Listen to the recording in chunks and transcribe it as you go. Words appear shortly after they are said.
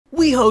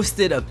We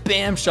hosted a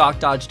BAM Shock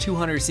Dodge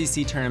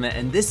 200cc tournament,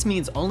 and this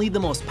means only the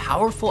most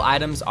powerful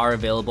items are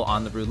available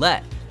on the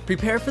roulette.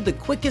 Prepare for the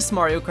quickest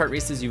Mario Kart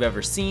races you've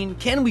ever seen.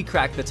 Can we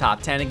crack the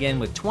top 10 again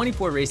with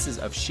 24 races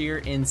of sheer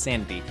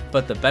insanity?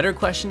 But the better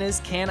question is,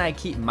 can I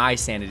keep my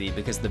sanity?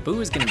 Because the boo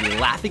is going to be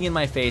laughing in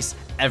my face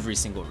every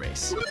single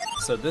race.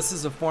 So this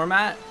is a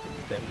format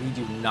that we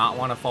do not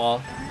want to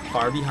fall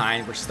far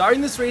behind. We're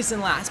starting this race in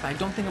last, but I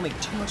don't think it'll make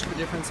too much of a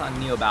difference on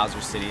Neo Bowser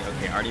City.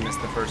 Okay, already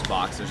missed the first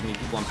box. There's going to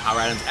be people on power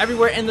items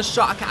everywhere, and the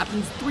shock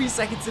happens 3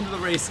 seconds into the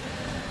race.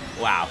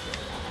 Wow.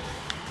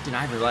 Did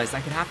not even realize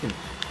that could happen.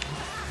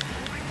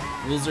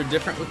 Rules are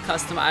different with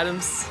custom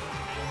items.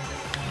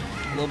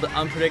 A little bit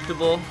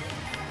unpredictable.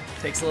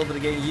 Takes a little bit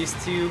of getting used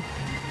to.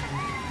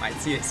 Might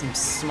see some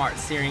smart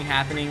steering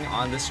happening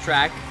on this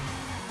track.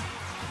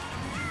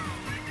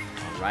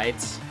 All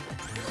right.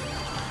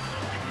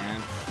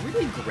 And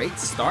really great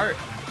start.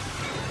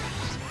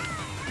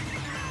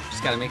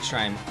 Just gotta make sure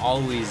I'm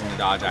always in the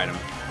dodge item.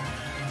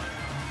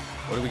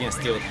 What are we gonna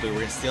steal with blue?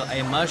 We're gonna steal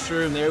a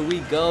mushroom. There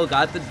we go.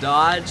 Got the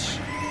dodge.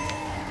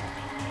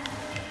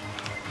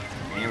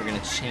 And we're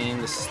gonna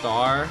chain the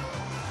star.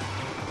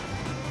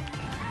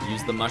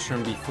 Use the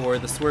mushroom before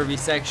the swervy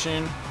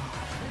section.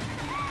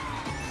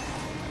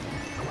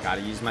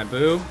 Gotta use my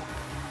boo.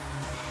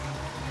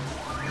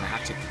 I'm gonna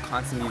have to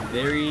constantly be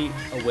very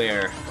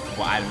aware of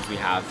what items we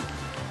have.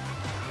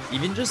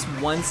 Even just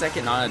 1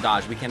 second not a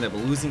dodge, we can end up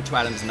losing 2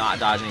 items not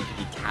dodging. It could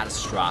be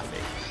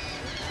catastrophic.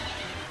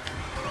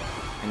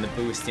 And the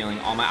boo is stealing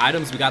all my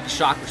items. We got the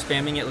shock, we're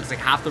spamming it. Looks like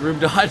half the room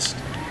dodged.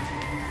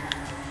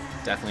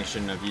 Definitely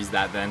shouldn't have used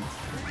that then.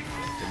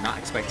 Did not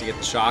expect to get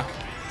the shock.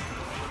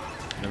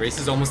 And the race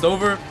is almost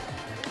over.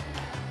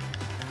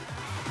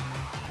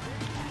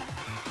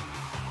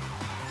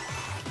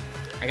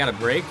 I gotta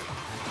brake.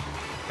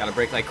 Gotta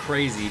brake like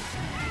crazy.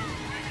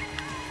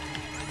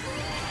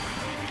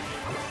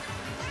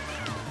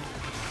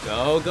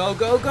 Go, go,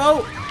 go,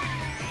 go!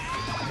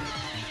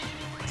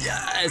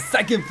 Yes,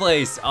 second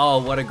place.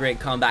 Oh, what a great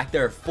comeback.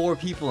 There are 4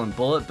 people in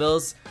bullet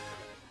bills.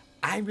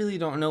 I really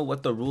don't know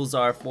what the rules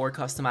are for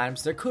custom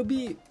items. There could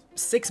be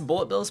 6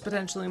 bullet bills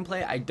potentially in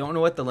play. I don't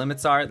know what the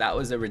limits are. That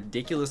was a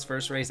ridiculous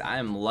first race. I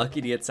am lucky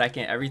to get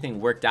second.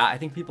 Everything worked out. I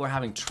think people are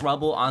having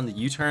trouble on the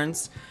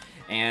U-turns.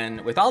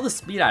 And with all the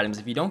speed items,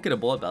 if you don't get a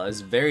bullet bill,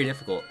 it's very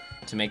difficult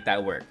to make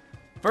that work.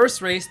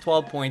 First race,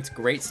 12 points,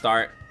 great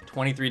start,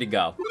 23 to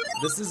go.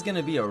 This is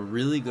gonna be a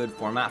really good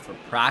format for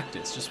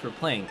practice, just for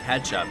playing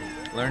catch up,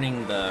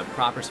 learning the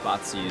proper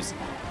spots to use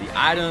the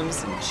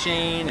items and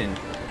chain, and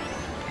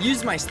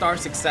use my star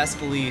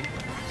successfully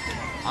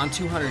on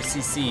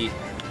 200cc,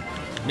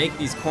 make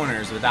these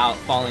corners without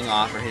falling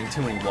off or hitting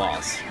too many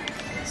walls.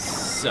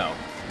 So,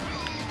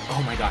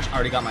 oh my gosh, I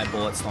already got my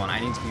bullet stolen. I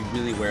need to be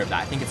really aware of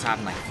that. I think it's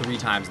happened like 3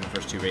 times in the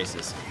first 2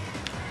 races.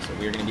 So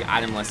we're gonna be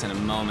itemless in a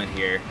moment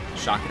here.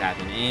 Shock could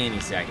happen any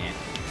second.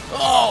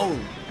 Oh!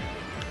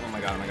 Oh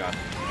my god, oh my god.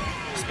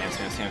 Spam,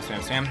 spam, spam, spam,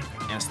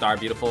 spam. And a star,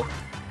 beautiful.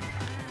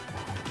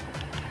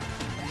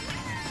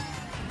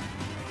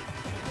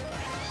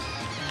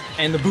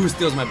 And the boo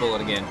steals my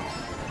bullet again.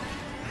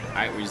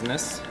 Alright, we're using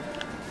this.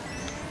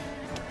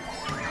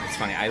 It's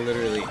funny, I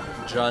literally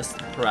just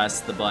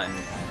pressed the button,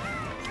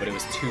 but it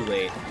was too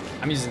late.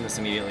 I'm using this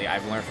immediately.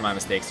 I've learned from my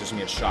mistakes. There's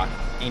gonna be a shock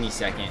any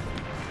second.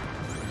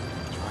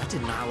 Oh, that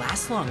did not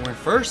last long. We're in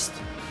first.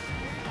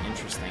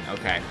 Interesting,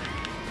 okay.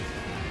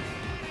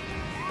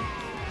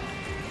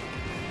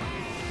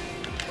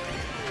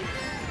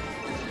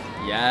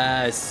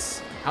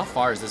 Yes. How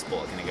far is this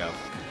bullet gonna go?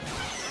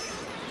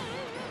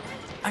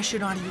 I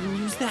should not even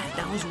use that.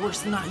 That was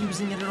worse than not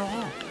using it at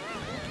all.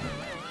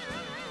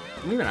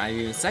 Maybe not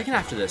even second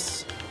after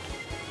this.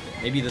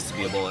 Maybe this would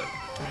be a bullet.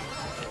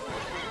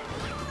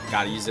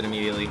 Gotta use it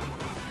immediately.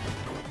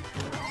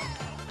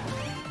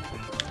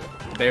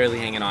 Barely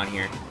hanging on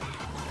here.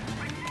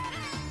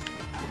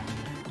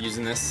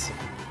 Using this.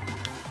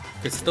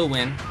 Could still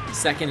win.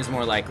 Second is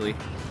more likely.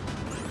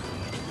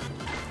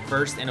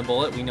 First in a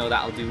bullet, we know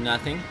that'll do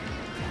nothing.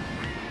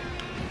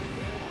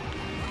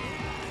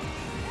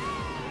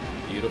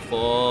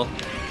 Beautiful.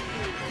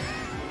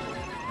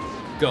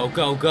 Go,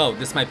 go, go.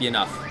 This might be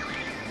enough.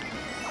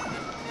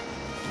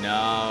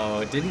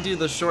 No, didn't do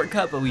the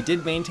shortcut, but we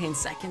did maintain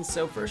second.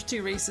 So first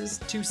 2 races,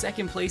 2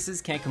 second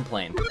places, can't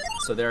complain.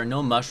 So there are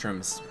no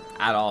mushrooms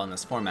at all in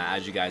this format,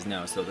 as you guys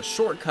know. So the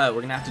shortcut,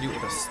 we're gonna have to do it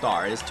with a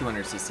star. It is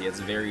 200cc,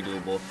 it's very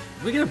doable.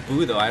 If we get a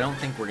boo though, I don't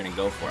think we're gonna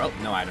go for it.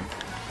 Oh, no item.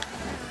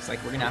 Looks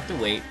like we're gonna have to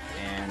wait,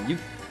 and you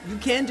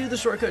can do the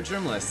shortcut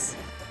trimless,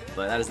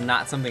 but that is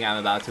not something I'm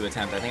about to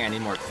attempt. I think I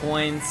need more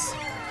coins,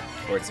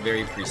 or it's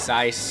very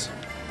precise.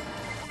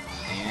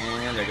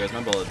 And there goes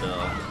my bullet bill.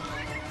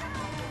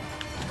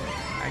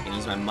 I can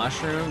use my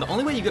mushroom. The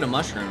only way you get a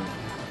mushroom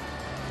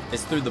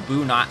is through the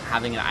boo not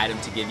having an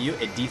item to give you.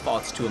 It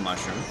defaults to a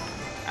mushroom,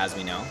 as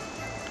we know.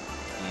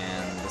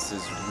 And this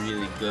is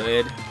really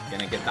good.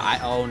 Gonna get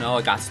the oh no,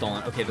 it got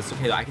stolen. Okay, that's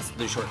okay though. I can still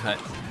do a shortcut.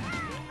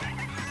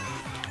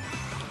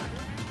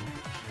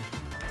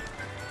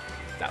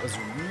 That was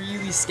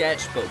really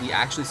sketch, but we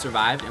actually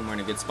survived and we're in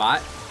a good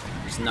spot.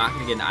 Just not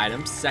gonna get an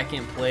item.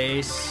 Second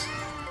place.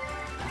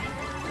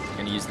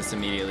 Gonna use this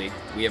immediately.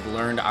 We have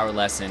learned our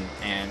lesson,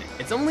 and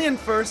it's only in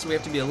first, so we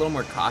have to be a little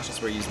more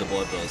cautious where we use the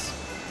bullet bills.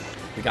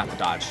 We got the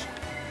dodge.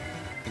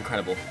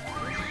 Incredible.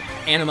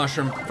 And a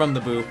mushroom from the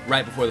boo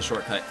right before the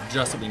shortcut.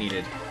 Just what we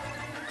needed.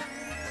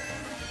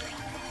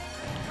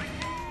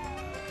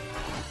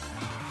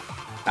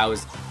 That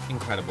was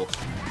incredible.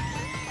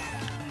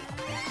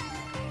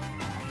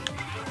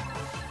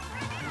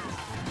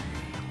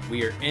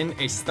 We are in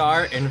a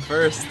star in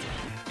first,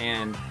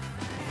 and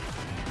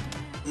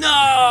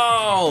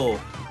no!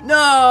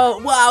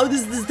 No! Wow,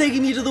 this is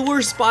taking me to the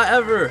worst spot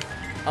ever.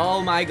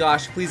 Oh my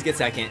gosh, please get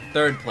second.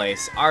 Third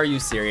place. Are you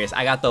serious?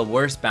 I got the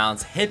worst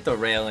bounce, hit the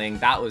railing.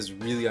 That was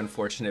really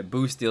unfortunate.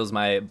 Boo steals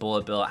my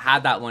bullet bill.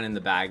 Had that one in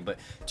the bag, but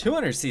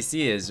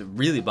 200cc is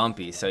really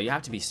bumpy, so you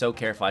have to be so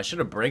careful. I should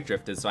have brake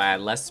drifted so I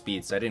had less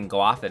speed, so I didn't go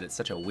off it at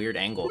such a weird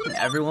angle.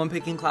 Everyone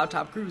picking Cloud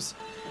Top Cruise.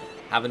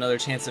 Have another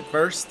chance at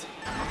first.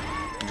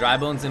 Dry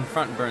bones in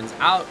front, burns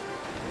out.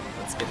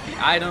 Let's get the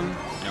item.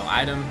 No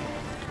item.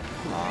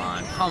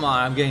 Come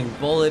on, I'm getting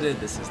bulleted.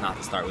 This is not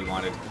the start we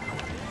wanted.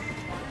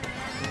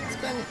 It's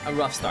been a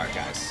rough start,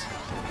 guys.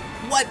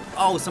 What?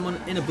 Oh,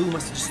 someone in a boo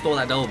must have just stole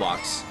that double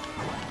box.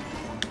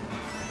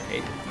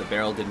 Okay, the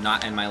barrel did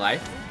not end my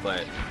life,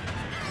 but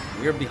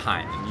we're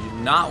behind. And you do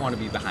not want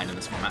to be behind in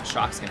this format.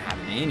 Shock's gonna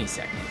happen any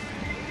second.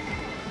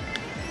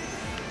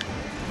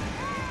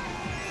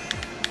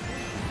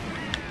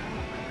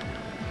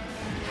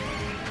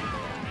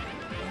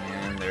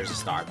 And there's a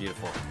star,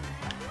 beautiful.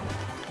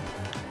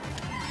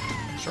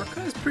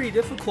 Shortcut is pretty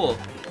difficult,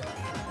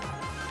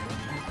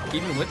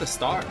 even with a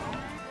star.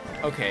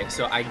 Okay,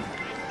 so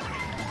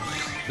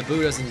the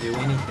boo doesn't do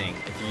anything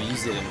if you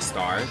use it in a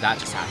star. That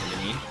just happened to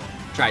me.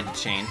 Tried the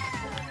chain,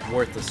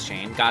 worthless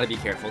chain. Gotta be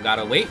careful,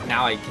 gotta wait.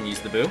 Now I can use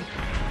the boo.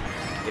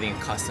 Getting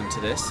accustomed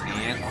to this,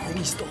 and oh,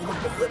 we stole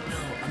the bullet bill.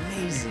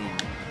 Amazing.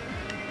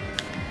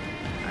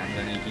 I'm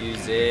gonna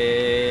use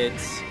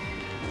it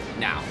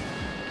now.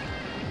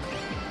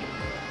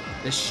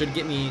 This should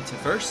get me to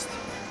first.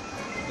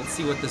 Let's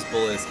see what this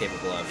bullet is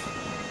capable of.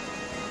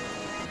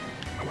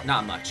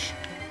 Not much.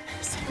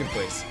 Second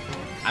place.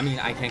 I mean,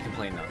 I can't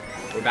complain though.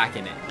 We're back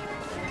in it.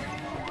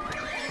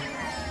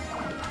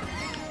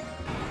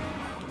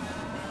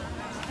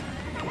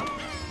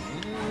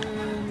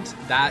 And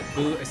that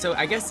boo. So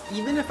I guess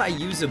even if I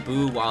use a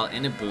boo while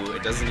in a boo,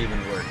 it doesn't even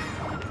work.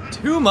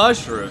 2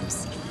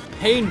 mushrooms.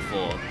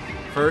 Painful.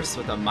 First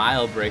with a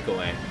mile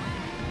breakaway.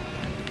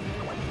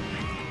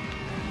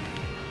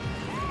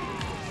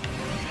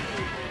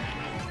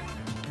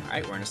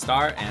 Alright, we're in a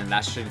star, and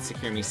that should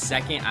secure me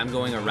second. I'm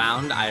going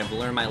around. I have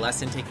learned my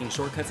lesson taking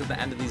shortcuts at the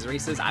end of these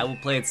races. I will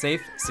play it safe,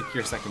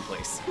 secure second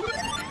place.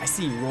 I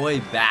see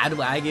Roy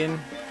Badwagon.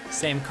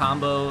 Same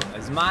combo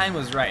as mine,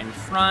 was right in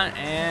front,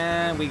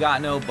 and we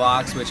got no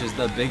box, which is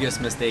the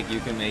biggest mistake you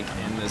can make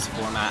in this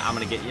format. I'm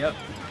gonna get, yep,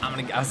 I'm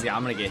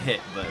gonna get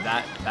hit, but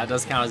that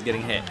does count as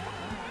getting hit.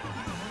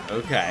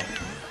 Okay.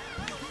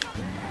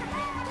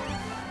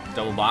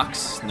 Double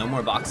box, no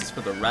more boxes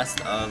for the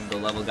rest of the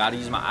level. Gotta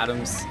use my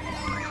items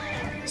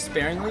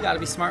sparingly, gotta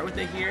be smart with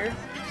it here.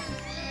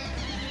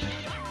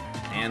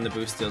 And the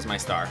boost steals my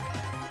star.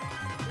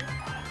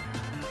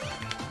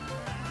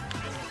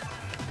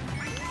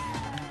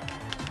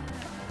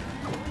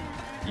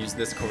 Use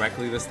this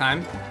correctly this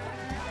time.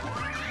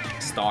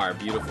 Star,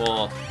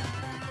 beautiful.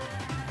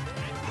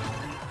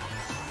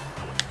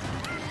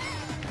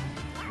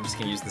 I'm just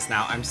gonna use this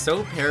now. I'm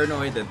so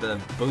paranoid that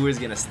the boo is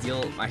gonna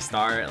steal my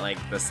star like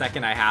the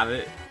second I have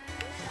it.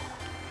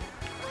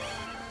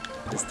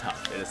 It is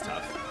tough, it is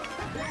tough.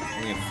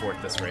 I'm gonna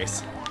fourth this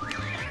race.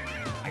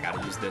 I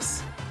gotta use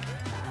this.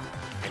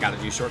 I gotta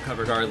do shortcut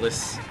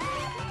regardless.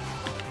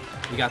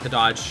 We got the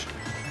dodge.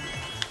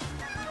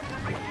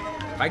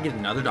 If I get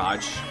another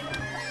dodge.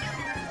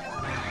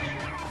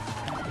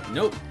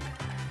 Nope.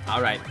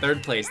 Alright,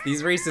 third place.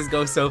 These races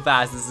go so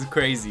fast, this is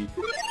crazy.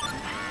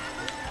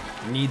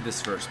 Need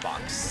this first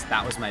box.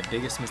 That was my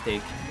biggest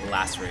mistake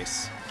last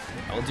race.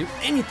 I will do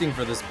anything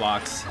for this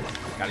box.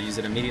 Gotta use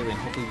it immediately and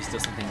hopefully we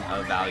steal something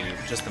of value.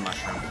 Just the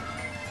mushroom.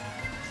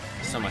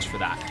 So much for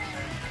that.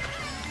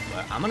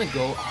 But I'm gonna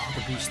go, oh,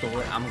 the boo stole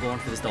it. I'm going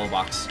for this double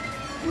box.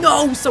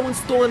 No, someone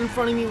stole it in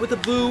front of me with a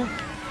boo.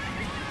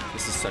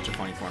 This is such a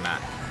funny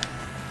format.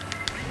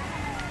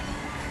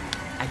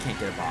 I can't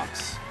get a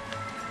box.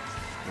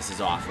 This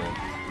is awful.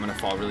 I'm gonna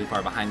fall really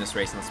far behind this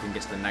race unless we can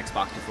get to the next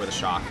box before the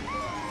shock.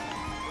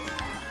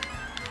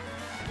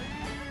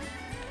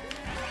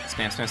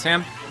 Spam, spam,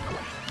 spam.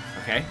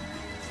 Okay.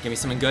 Give me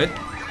something good.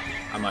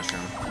 A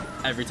mushroom.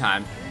 Every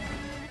time.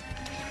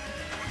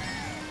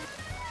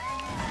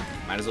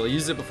 Might as well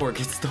use it before it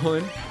gets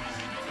stolen.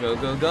 Go,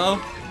 go,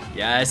 go.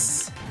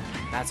 Yes.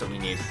 That's what we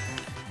need.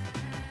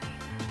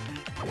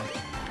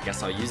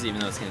 Guess I'll use it even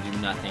though it's gonna do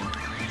nothing.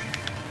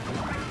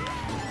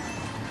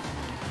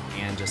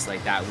 And just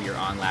like that, we are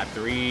on lap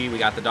 3. We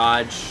got the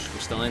dodge. We're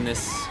still in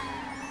this.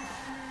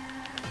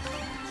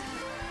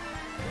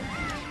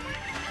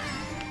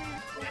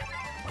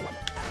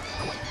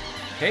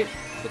 Okay,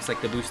 Looks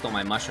like the boost stole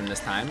my mushroom this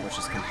time, which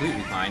is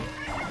completely fine.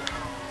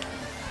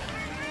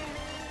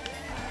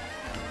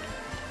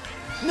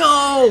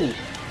 No!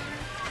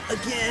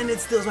 Again, it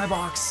steals my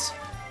box.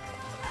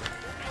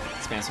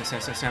 Spam, spam,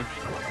 spam, spam, spam.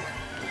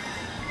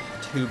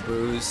 2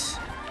 boos.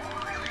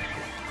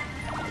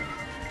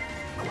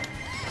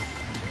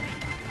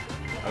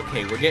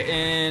 Okay, we're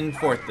getting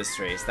 4th this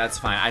race. That's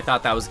fine. I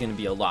thought that was going to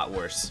be a lot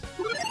worse.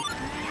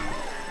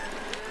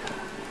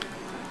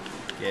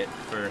 Get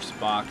first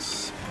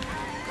box.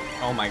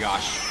 Oh my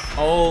gosh.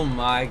 Oh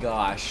my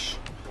gosh.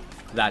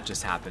 That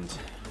just happened.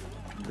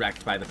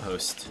 Wrecked by the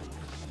post.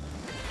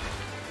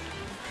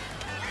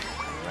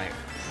 Alright.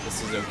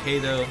 This is okay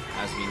though,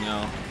 as we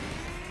know.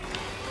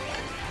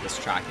 This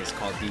track is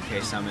called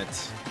DK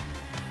Summit.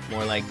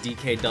 More like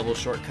DK double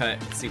shortcut.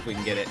 Let's see if we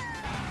can get it.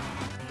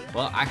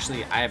 Well,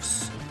 actually, I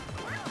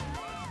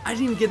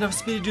didn't even get enough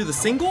speed to do the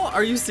single?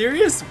 Are you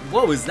serious?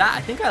 What was that?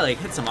 I think I like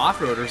hit some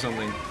off-road or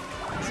something.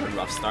 This is a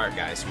rough start,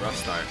 guys. Rough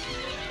start.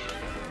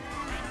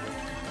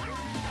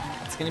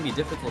 It's going to be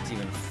difficult to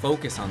even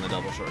focus on the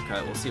double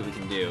shortcut. We'll see what we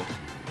can do.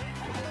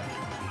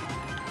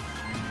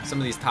 Some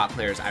of these top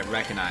players I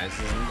recognize,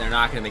 and they're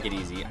not going to make it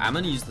easy. I'm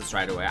going to use this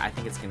right away. I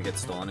think it's going to get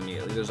stolen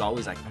immediately. There's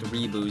always like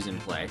 3 boos in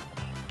play.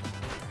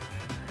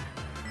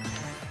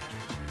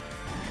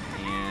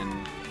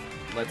 And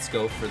let's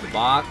go for the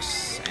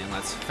box, and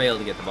let's fail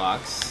to get the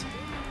box.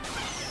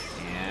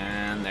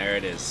 And there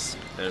it is.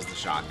 There's the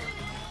shock.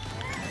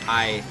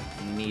 I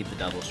need the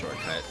double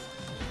shortcut.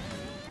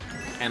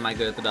 Am I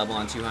good at the double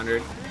on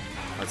 200?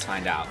 Let's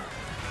find out.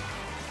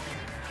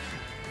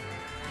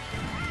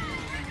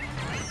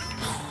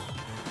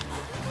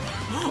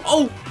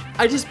 Oh!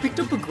 I just picked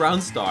up a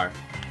ground star.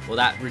 Well,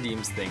 that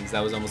redeems things.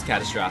 That was almost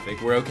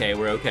catastrophic. We're okay,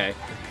 we're okay.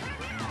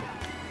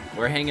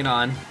 We're hanging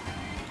on.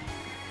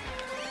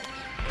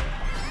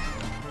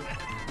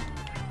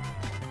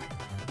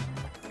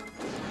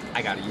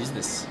 I gotta use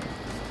this.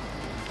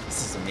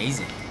 This is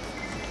amazing.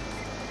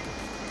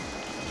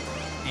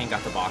 And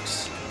got the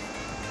box.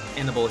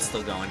 And the bullet's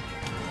still going.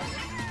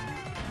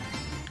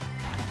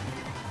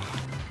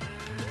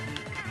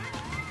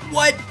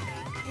 What?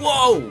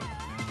 Whoa!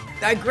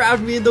 That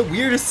grabbed me in the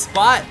weirdest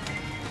spot.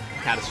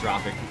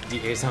 Catastrophic.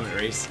 DK Summit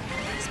race.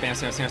 Spam,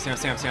 spam, spam, spam,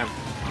 spam, spam.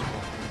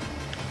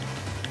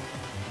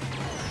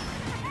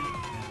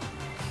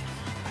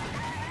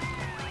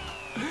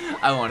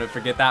 I want to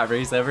forget that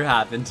race ever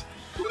happened.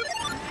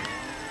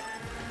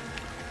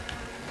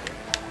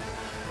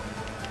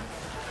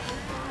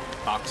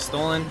 Box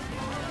stolen.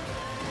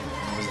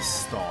 It was a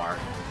star.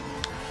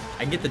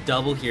 I can get the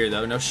double here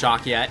though. No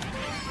shock yet.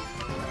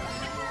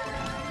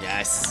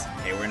 Yes.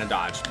 Hey, we're in a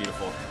dodge.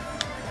 Beautiful.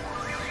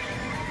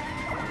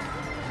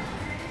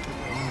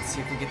 Let's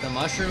see if we get the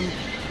mushroom.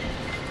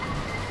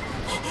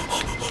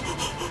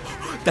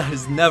 That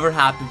has never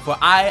happened before.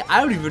 I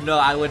don't even know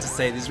what to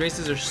say. These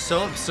races are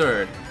so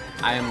absurd.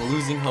 I am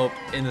losing hope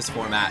in this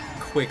format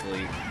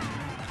quickly.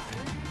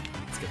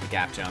 Let's get the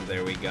gap jump.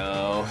 There we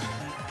go.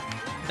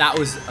 That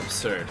was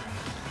absurd.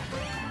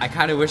 I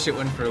kind of wish it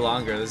went for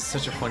longer. This is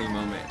such a funny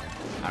moment.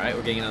 Alright,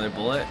 we're getting another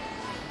bullet.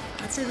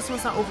 I'd say this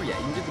one's not over yet.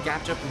 You can get the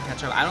gap jump and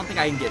catch up. I don't think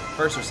I can get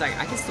first or second.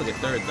 I can still get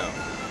third though.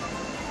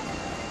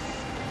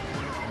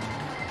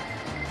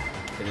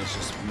 It is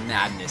just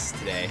madness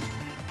today.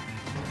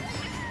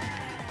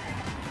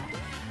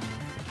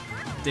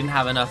 Didn't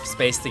have enough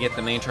space to get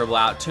the main turbo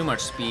out. Too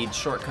much speed.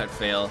 Shortcut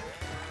fail.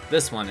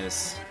 This one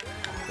is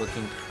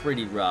looking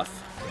pretty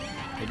rough.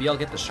 Maybe I'll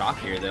get the shock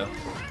here though.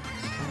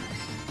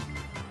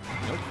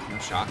 Nope, no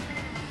shock.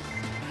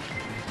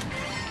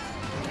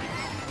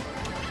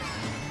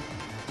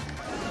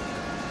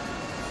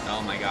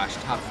 Oh my gosh,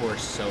 top 4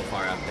 is so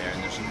far up there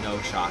and there's no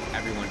shock.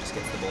 Everyone just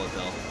gets the bullet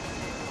bill.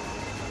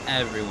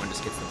 Everyone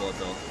just gets the bullet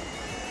bill.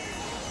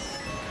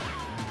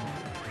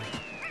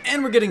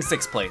 And we're getting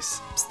 6th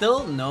place.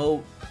 Still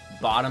no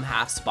bottom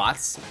half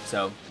spots,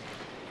 so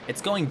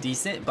it's going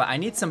decent, but I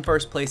need some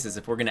first places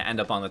if we're gonna end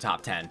up on the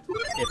top 10.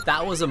 If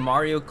that was a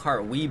Mario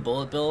Kart Wii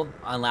bullet bill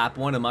on lap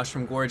 1 of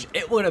Mushroom Gorge,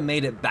 it would have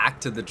made it back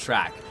to the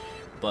track.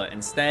 But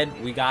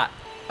instead, we got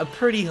a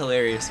pretty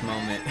hilarious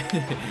moment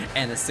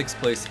and a 6th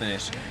place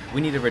finish. We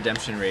need a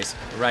redemption race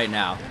right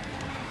now.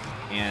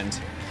 And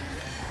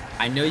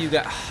I know you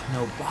got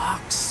no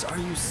box. Are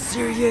you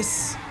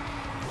serious?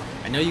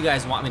 I know you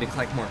guys want me to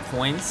collect more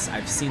coins.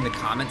 I've seen the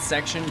comment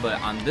section,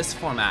 but on this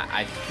format,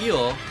 I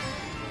feel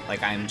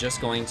like I'm just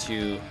going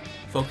to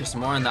focus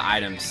more on the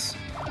items.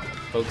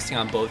 Focusing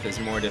on both is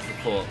more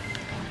difficult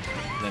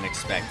than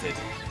expected.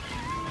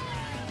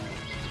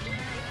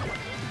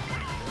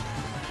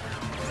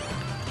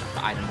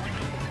 The item.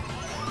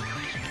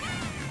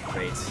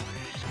 Great.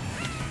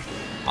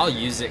 I'll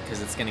use it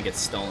because it's gonna get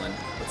stolen.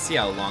 Let's see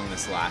how long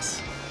this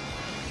lasts.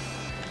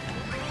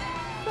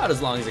 Not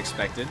as long as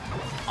expected.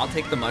 I'll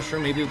take the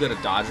mushroom. Maybe we'll get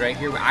a dodge right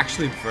here. We're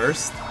actually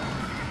first.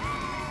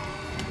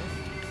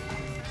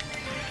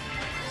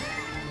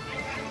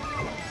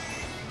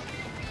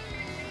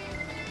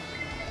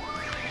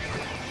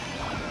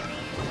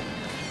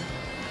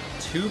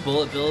 Two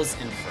bullet bills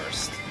in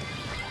first.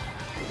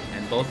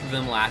 And both of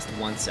them last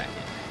 1 second.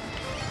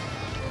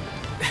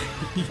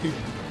 You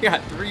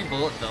got 3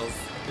 bullet bills.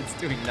 It's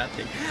doing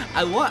nothing.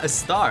 I want a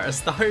star. A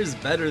star is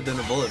better than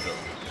a bullet bill.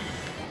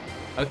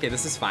 Okay,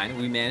 this is fine.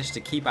 We managed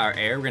to keep our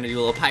air. We're gonna do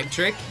a little pipe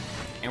trick,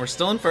 and we're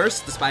still in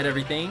first despite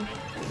everything.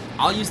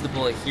 I'll use the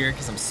bullet here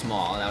because I'm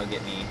small. That'll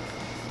get me.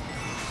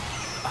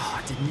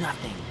 Oh, it did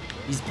nothing.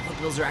 These bullet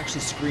bills are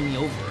actually screwing me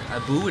over. A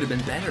boo would have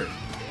been better.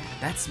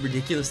 That's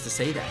ridiculous to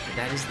say that, but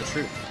that is the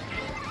truth.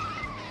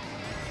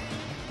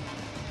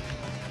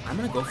 I'm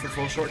gonna go for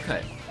full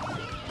shortcut.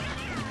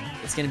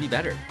 It's gonna be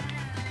better.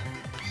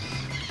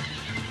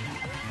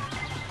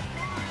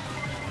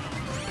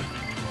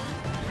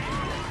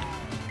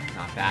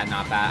 Not bad,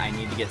 not bad. I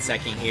need to get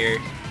second here.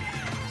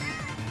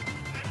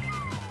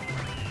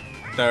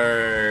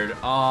 Third.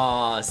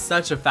 Oh,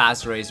 such a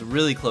fast race.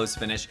 Really close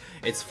finish.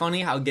 It's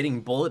funny how getting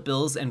bullet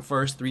bills in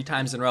first 3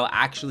 times in a row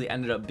actually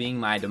ended up being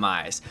my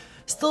demise.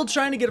 Still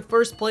trying to get a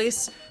first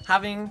place,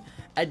 having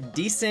a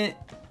decent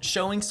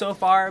showing so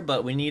far,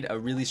 but we need a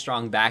really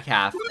strong back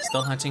half.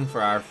 Still hunting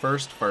for our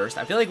first.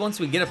 I feel like once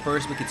we get a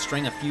first, we could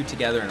string a few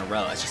together in a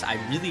row. It's just I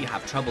really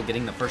have trouble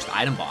getting the first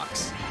item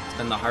box. It's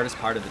been the hardest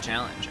part of the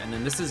challenge, and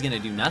then this is gonna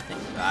do nothing.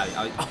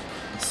 Oh,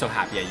 I'm so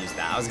happy I used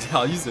that.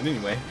 I'll use it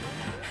anyway.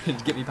 To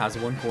get me past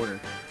 1 corner.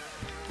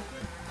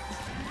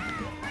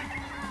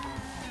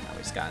 Now we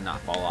just gotta not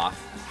fall off.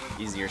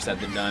 Easier said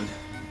than done.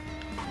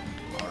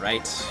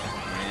 Alright,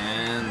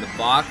 and the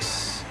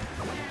box.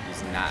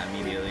 Using that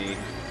immediately.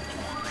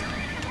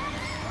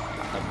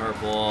 Got the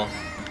purple.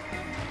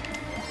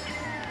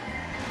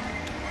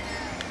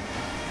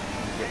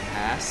 Get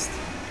past.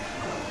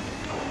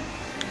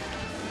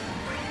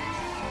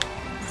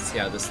 Let's see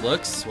how this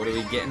looks. What are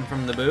we getting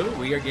from the boo?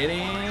 We are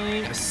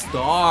getting a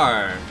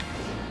star.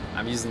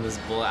 I'm using this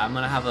bullet. I'm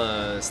gonna have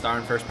a star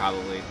in first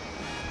probably.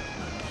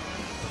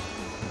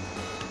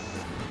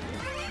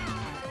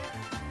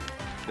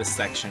 This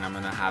section I'm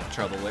gonna have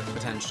trouble with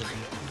potentially.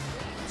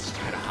 Let's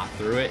try to hop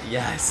through it.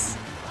 Yes,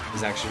 it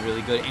was actually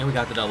really good, and we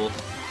got the double.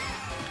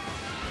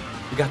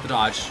 We got the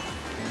dodge.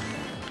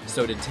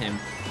 So did Tim.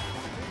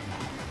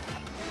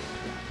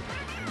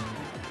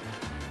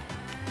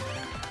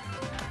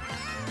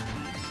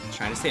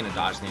 Trying to stay in a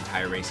dodge the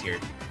entire race here.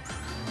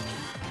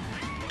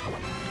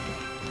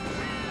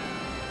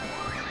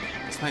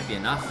 Might be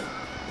enough.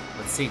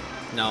 Let's see.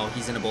 No,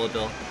 he's in a bullet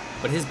bill.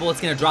 But his bullet's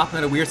gonna drop him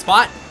at a weird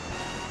spot.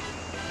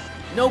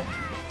 Nope.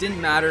 Didn't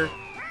matter.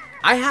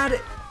 I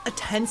had a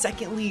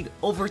 10-second lead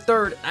over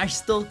third. I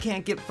still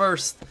can't get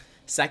first.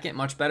 Second,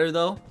 much better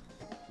though.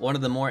 One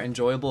of the more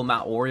enjoyable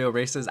Mount Wario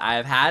races I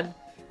have had.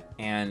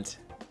 And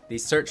the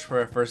search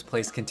for a first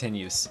place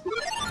continues.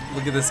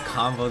 Look at this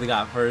combo they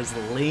got first.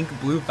 Link,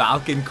 Blue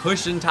Falcon,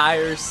 cushion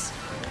tires.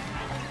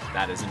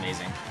 That is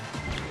amazing.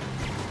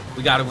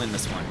 We gotta win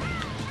this one.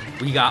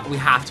 We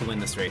have to win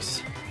this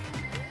race.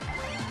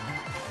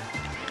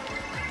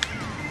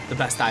 The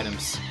best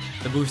items.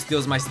 The boost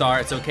steals my star.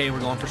 It's okay,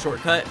 we're going for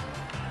shortcut.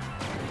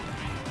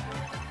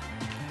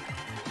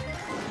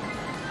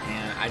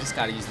 And I just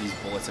gotta use these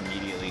bullets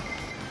immediately.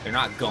 They're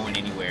not going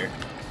anywhere.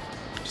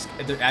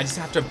 I just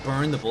have to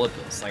burn the bullet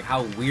bills. Like,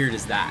 how weird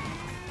is that?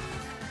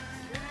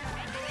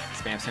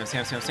 Spam, spam,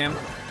 spam, spam, spam.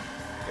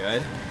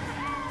 Good.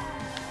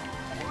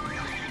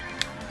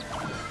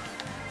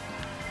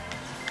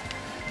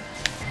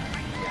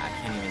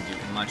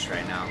 Much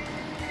right now.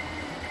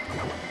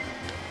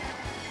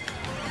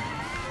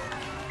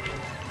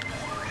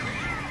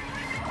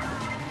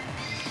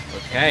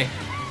 Okay,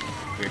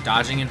 we're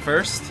dodging in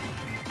first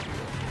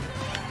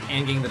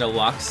and getting the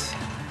Deluxe,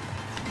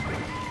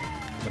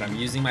 but I'm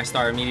using my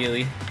star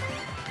immediately.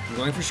 I'm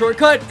going for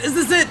shortcut. Is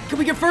this it? Can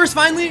we get first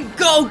finally?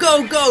 Go,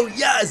 go, go!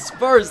 Yes,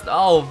 first.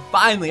 Oh,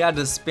 finally! I had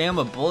to spam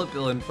a bullet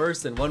bill in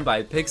first and won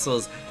by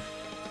pixels.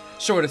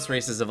 Shortest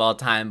races of all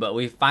time, but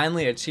we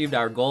finally achieved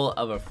our goal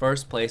of a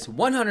first place.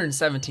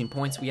 117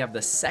 points. We have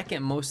the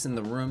second most in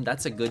the room.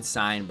 That's a good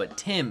sign, but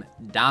Tim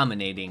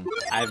dominating.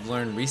 I've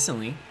learned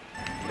recently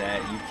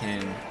that you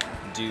can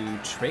do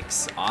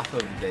tricks off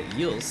of the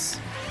eels,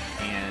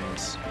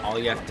 and all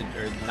you have to,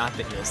 or not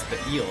the eels, the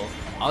eel.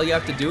 All you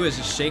have to do is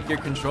just shake your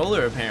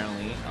controller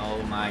apparently.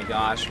 Oh my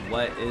gosh,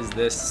 what is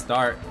this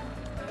start?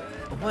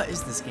 What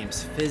is this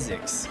game's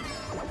physics?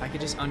 If I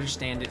could just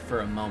understand it for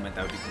a moment,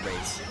 that would be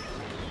great.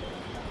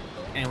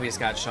 And we just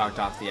got shocked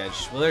off the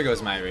edge. Well, there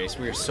goes my race.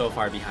 We are so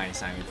far behind,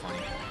 it's not even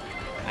funny.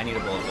 I need a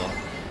bullet bill.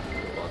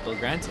 Bullet bill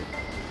granted.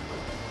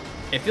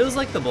 It feels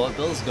like the bullet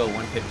bills go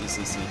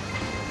 150cc,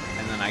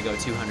 and then I go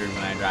 200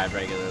 when I drive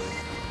regularly.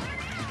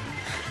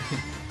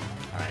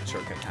 Alright,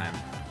 shortcut time.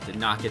 Did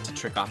not get to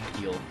trick off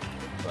the eel,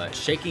 but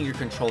shaking your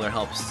controller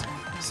helps,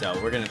 so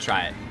we're gonna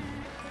try it.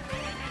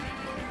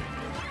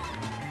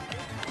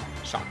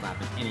 Shock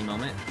lap at any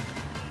moment.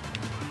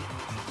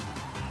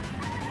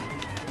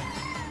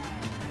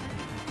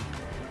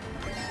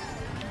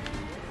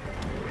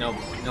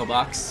 No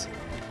box.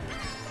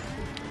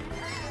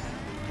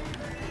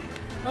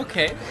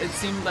 Okay, it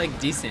seemed like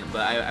decent,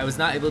 but I was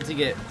not able to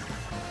get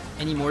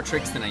any more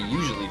tricks than I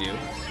usually do.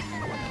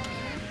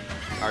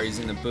 Are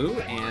using the boo,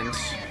 and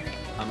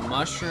A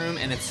mushroom,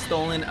 and it's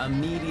stolen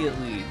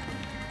immediately.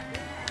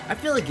 I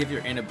feel like if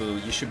you're in a boo,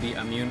 you should be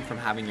immune from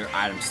having your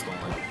items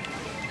stolen.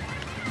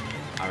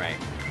 Alright.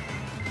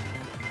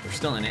 We're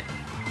still in it.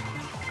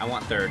 I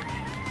want third.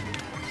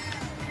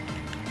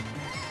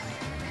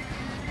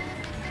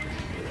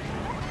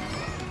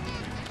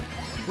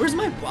 Where's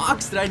my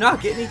box? Did I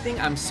not get anything?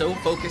 I'm so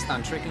focused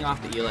on tricking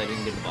off the eel, I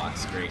didn't get the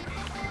box. Great.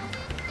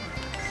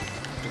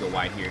 To go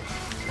wide here.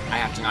 I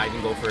have to not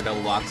even go for a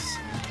double box.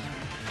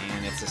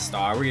 And it's a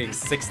star. We're getting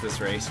 6th this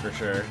race for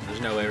sure.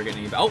 There's no way we're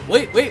getting any. Oh,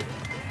 wait.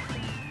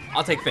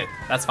 I'll take 5th.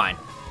 That's fine.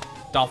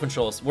 Dolphin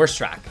Shoals, worst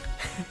track.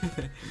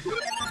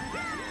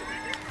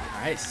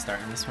 Alright,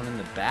 starting this one in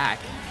the back.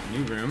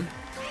 New room.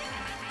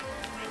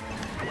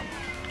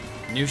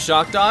 New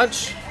shock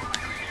dodge.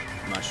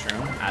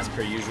 Mushroom, as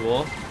per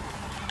usual.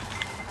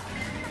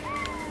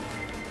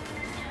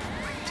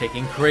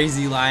 Taking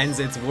crazy lines,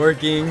 it's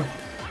working.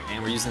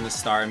 And we're using the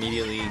star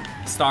immediately.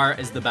 Star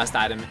is the best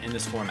item in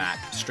this format,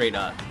 straight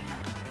up.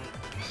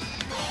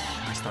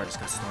 My star just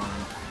got stolen.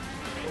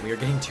 But we are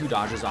getting 2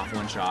 dodges off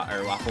 1 shot,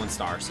 or off 1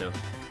 star, so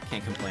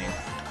can't complain.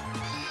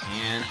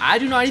 And I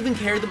do not even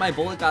care that my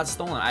bullet got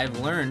stolen. I've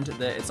learned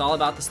that it's all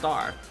about the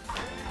star.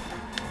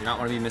 You do not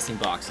want to be missing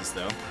boxes,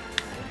 though.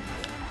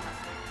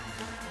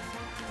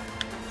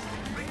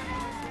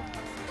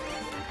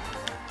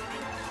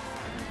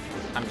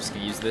 I'm just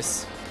gonna use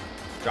this.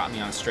 Drop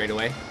me on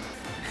straightaway.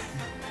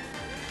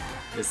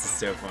 This is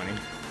so funny.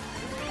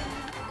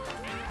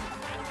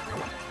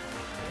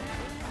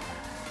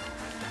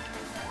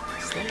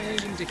 Still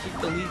managing to keep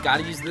the lead.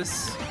 Gotta use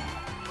this.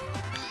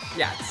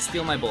 Yeah,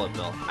 steal my bullet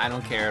bill. I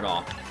don't care at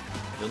all.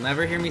 You'll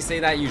never hear me say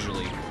that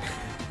usually.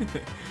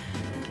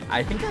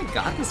 I think I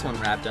got this one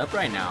wrapped up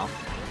right now.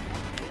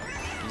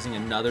 Using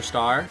another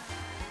star.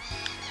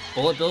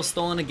 Bullet bill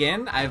stolen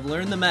again. I've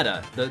learned the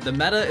meta. The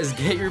meta is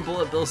get your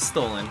bullet bill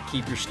stolen,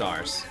 keep your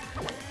stars.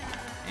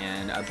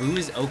 And a boo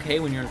is okay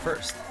when you're in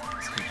first.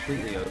 It's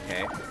completely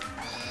okay.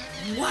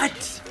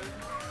 What?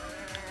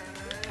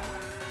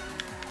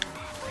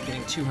 I'm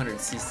getting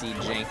 200cc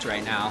janked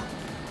right now.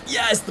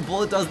 Yes, the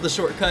bullet does the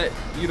shortcut.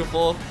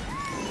 Beautiful.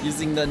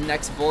 Using the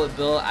next bullet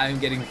bill, I'm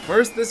getting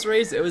first this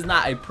race. It was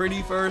not a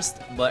pretty first,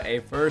 but a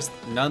first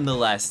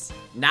nonetheless.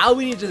 Now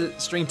we need to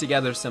string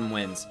together some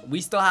wins.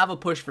 We still have a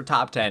push for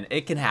top 10.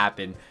 It can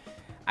happen.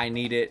 I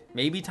need it.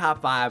 Maybe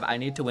top 5. I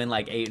need to win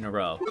like 8 in a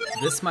row.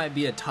 This might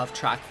be a tough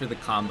track for the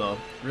combo.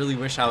 Really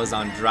wish I was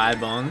on dry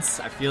bones.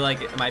 I feel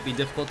like it might be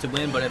difficult to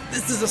win, but if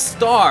this is a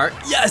star,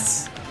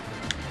 yes!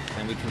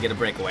 Then we can get a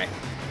breakaway.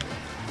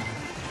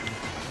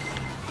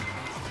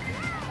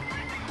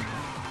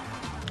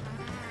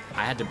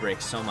 I had to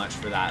break so much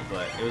for that,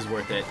 but it was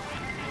worth it.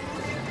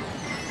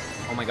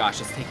 Oh my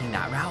gosh, it's taking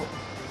that route.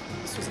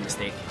 This was a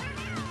mistake.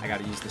 I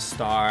gotta use the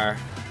star.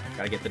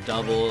 Gotta get the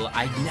double.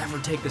 I never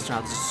take this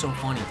route. This is so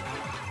funny.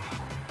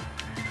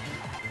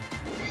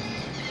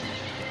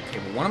 Okay,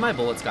 well, one of my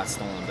bullets got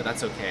stolen, but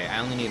that's okay. I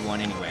only need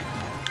 1 anyway.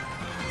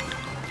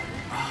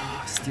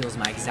 Oh, steals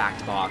my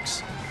exact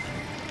box.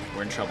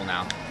 We're in trouble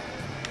now.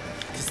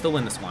 To still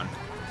win this one.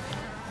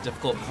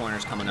 Difficult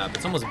corners coming up.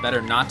 It's almost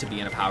better not to be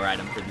in a power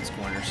item for these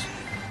corners.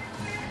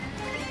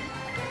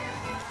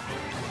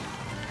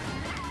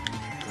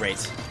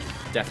 Great.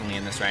 Definitely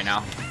in this right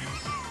now.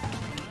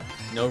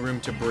 No room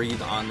to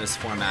breathe on this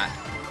format.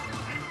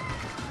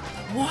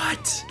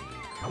 What?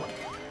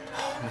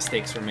 Oh,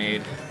 mistakes were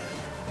made.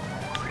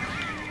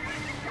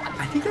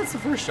 I think that's the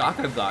first shock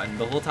I've gotten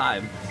the whole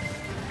time.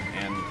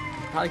 And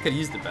probably could have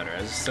used it better.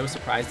 I was just so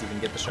surprised to even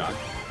get the shock.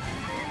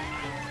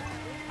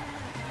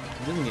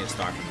 I really need a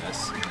star from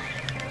this.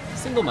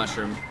 Single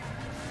mushroom.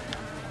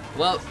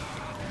 Well,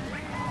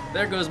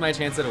 there goes my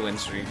chance at a win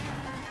streak.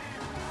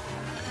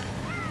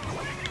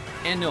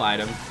 And no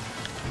item.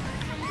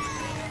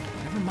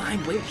 Never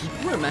mind, wait,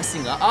 people are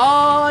messing up.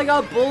 Oh, I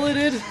got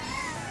bulleted.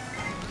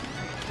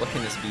 What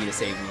can this be to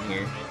save me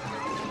here?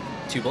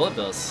 2 bullet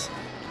bills.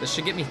 This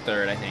should get me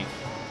 3rd, I think.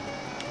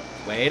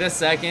 Wait a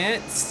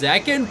second.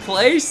 2nd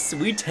place.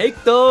 We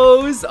take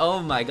those.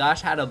 Oh my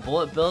gosh, had a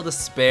bullet bill to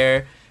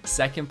spare.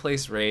 2nd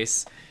place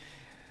race.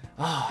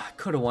 Oh, I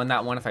could have won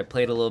that one if I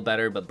played a little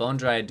better, but Bone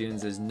Dry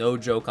Dunes is no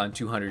joke on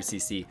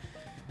 200cc.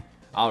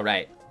 All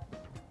right.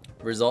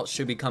 Results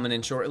should be coming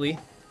in shortly.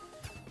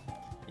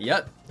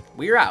 Yep.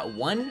 We're at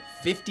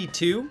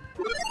 152.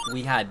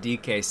 We had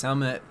DK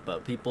Summit,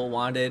 but people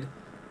wanted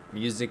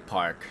Music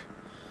Park.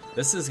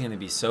 This is going to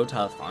be so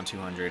tough on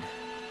 200.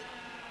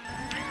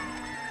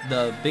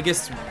 The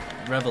biggest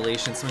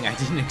revelation, something I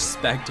didn't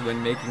expect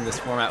when making this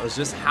format, was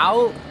just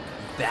how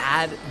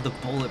bad the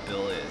bullet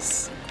bill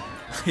is.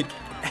 Like,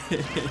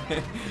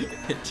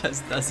 it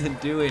just doesn't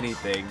do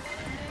anything.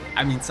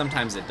 I mean,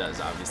 sometimes it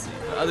does, obviously,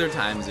 but other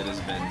times it has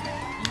been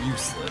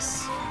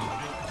useless.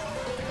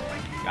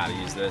 Gotta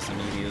use this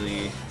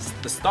immediately.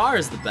 The star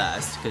is the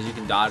best because you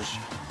can dodge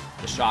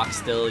the shock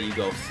still. You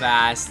go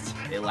fast.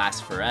 It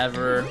lasts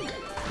forever.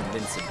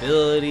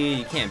 Invincibility.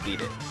 You can't beat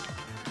it.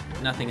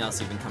 Nothing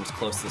else even comes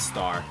close to the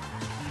star.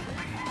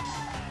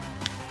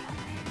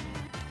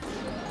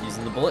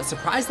 Using the bullet.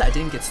 Surprised that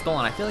didn't get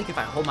stolen. I feel like if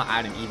I hold my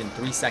item even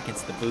 3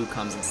 seconds, the boo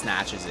comes and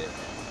snatches it.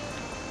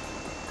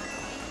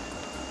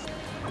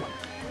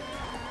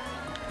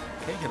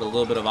 Okay, hit a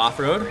little bit of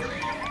off-road.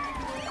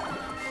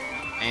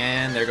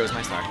 And there goes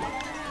my star.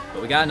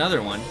 But we got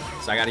another one,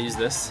 so I gotta use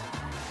this.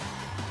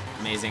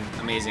 Amazing,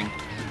 amazing.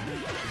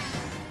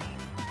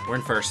 We're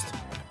in first.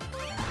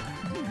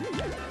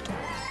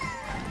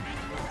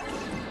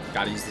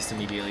 Gotta use this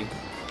immediately.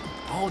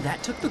 Oh,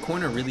 that took the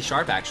corner really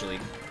sharp, actually.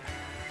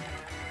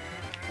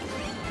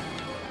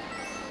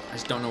 I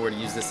just don't know where to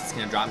use this. It's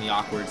gonna drop me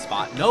awkward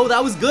spot. No,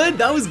 that was good.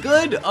 That was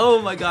good.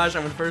 Oh my gosh,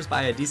 I'm in first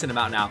by a decent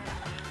amount now.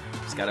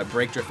 Just gotta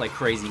brake drift like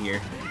crazy here.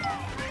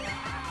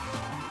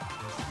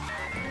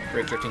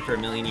 Brake drifting for a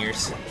million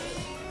years.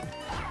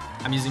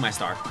 I'm using my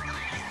star.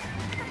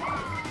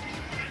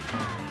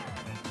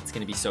 It's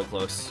gonna be so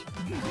close.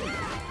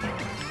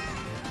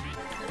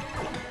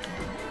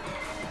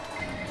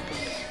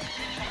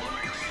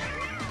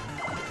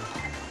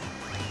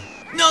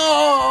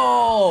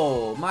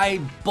 No! My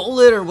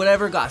bullet or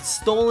whatever got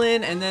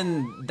stolen, and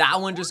then that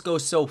one just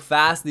goes so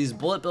fast. These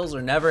bullet bills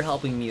are never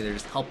helping me, they're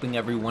just helping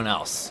everyone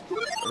else.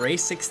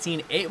 Race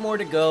 16, 8 more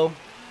to go.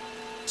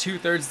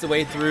 2/3 the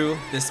way through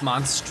this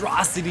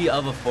monstrosity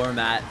of a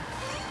format.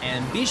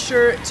 And be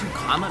sure to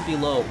comment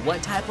below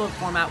what type of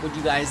format would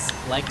you guys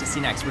like to see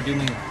next. We're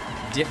doing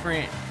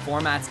different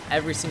formats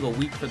every single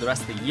week for the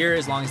rest of the year,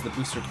 as long as the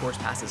booster course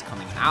pass is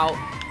coming out.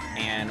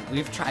 And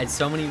we've tried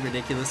so many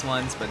ridiculous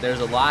ones, but there's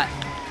a lot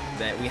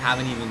that we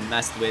haven't even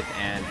messed with.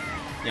 And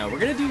you know, we're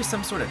gonna do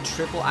some sort of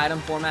triple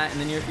item format in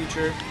the near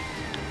future.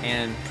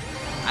 And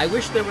I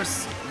wish there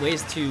was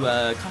ways to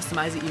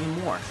customize it even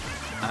more.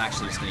 I'm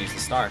actually just gonna use the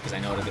star because I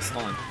know it'll get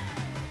stolen.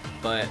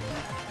 But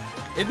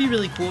it'd be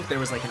really cool if there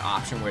was like an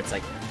option where it's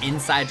like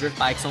inside drift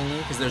bikes only,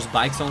 because there's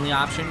bikes only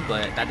option,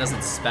 but that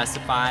doesn't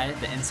specify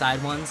the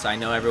inside one. So I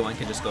know everyone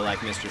can just go like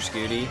Mr.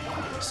 Scooty.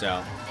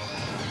 So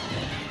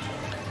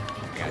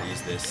I gotta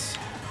use this.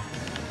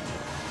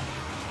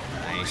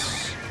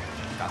 Nice.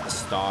 Got the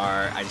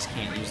star. I just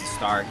can't use the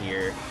star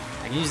here.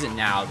 I can use it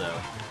now though.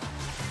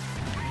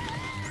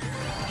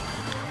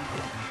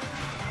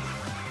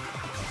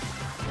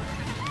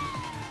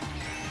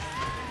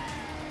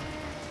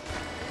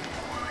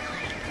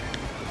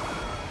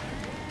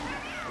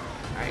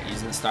 Alright,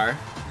 using the star.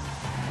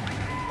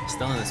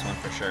 Still in this one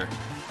for sure.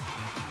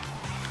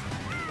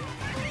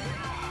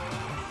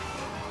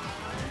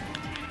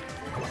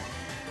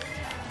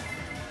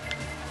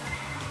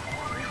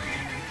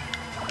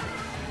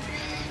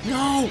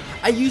 No!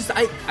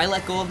 I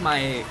let go of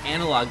my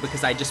analog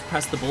because I just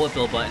pressed the bullet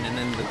bill button, and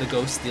then the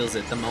ghost steals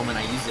it the moment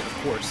I use it, of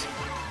course.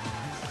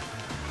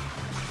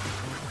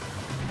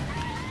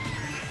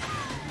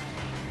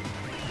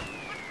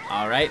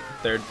 Alright,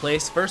 3rd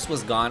place. First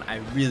was gone. I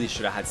really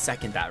should have had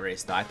second that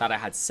race though. I thought I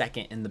had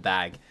second in the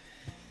bag.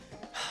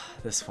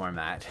 This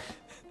format.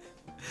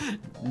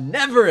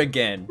 Never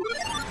again!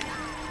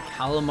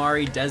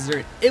 Calamari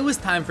Desert. It was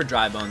time for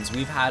Dry Bones.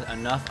 We've had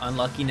enough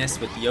unluckiness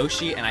with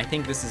Yoshi, and I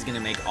think this is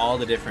gonna make all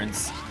the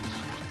difference.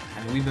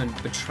 I mean, we've been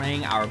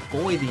betraying our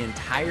boy the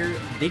entire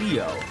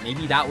video.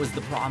 Maybe that was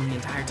the problem the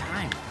entire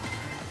time.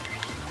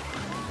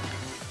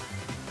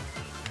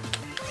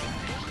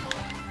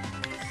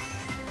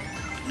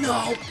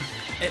 No!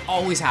 It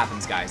always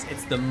happens, guys.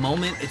 It's the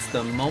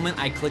moment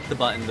I click the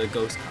button, the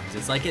ghost comes.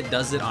 It's like it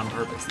does it on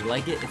purpose.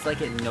 It's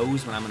like it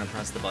knows when I'm gonna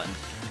press the button,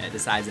 and it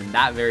decides in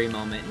that very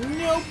moment,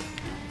 nope,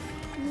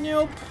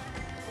 nope.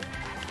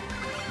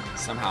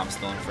 Somehow I'm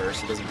still in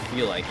first. It doesn't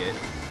feel like it.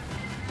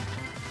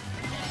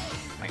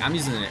 Like, I'm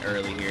using it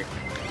early here.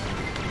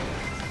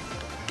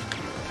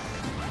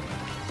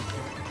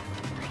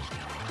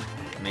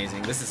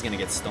 Amazing. This is gonna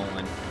get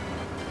stolen.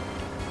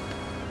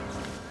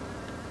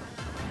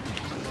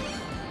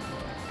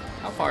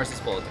 How far is this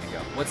bullet gonna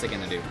go? What's it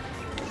gonna do?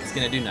 It's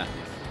gonna do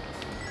nothing.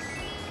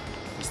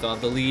 We still have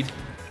the lead.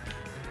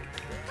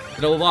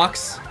 The double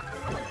box.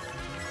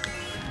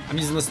 I'm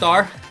using the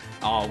star.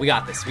 Oh, we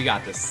got this. We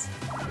got this.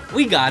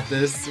 We got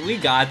this. We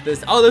got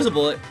this. Oh, there's a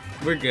bullet.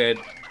 We're good.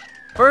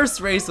 First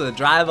race with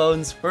Dry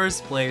Bones,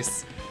 first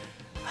place.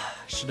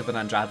 Should have been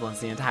on Dry Bones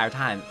the entire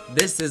time.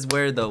 This is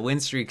where the win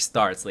streak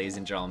starts, ladies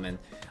and gentlemen.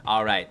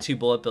 All right, 2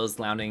 bullet bills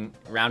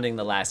rounding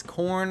the last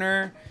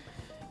corner.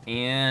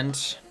 And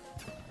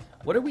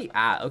what are we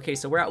at? Okay,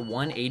 so we're at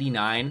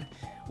 189.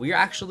 We are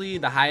actually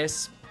the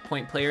highest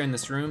point player in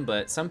this room,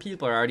 but some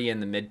people are already in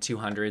the mid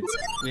 200s.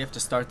 We have to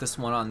start this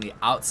one on the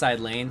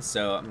outside lane,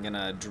 so I'm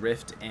gonna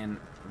drift in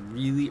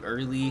really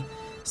early,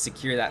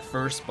 secure that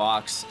first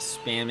box,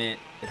 spam it.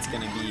 It's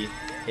gonna be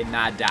a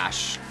mad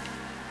dash.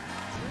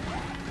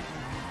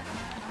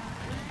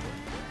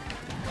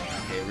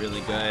 Okay,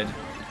 really good.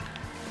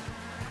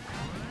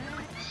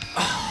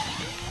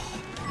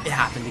 It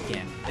happened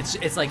again.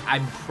 It's like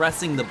I'm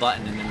pressing the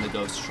button and then the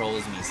ghost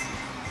trolls me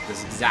at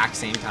this exact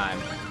same time.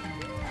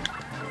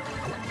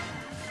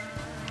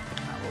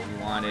 Not what we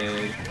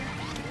wanted.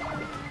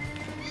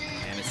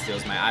 And it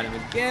steals my item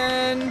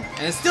again.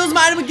 And it steals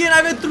my item again.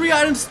 I've had 3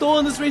 items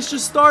stolen. This race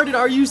just started.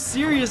 Are you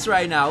serious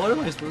right now? What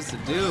am I supposed to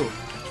do?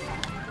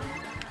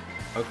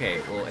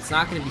 Okay, well, it's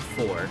not going to be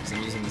 4 because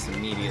I'm using this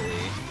immediately.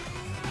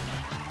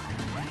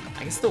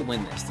 I can still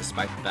win this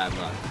despite the bad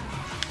luck.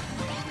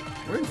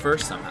 We're in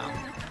first somehow.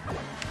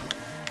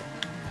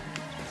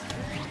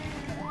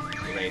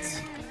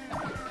 Great.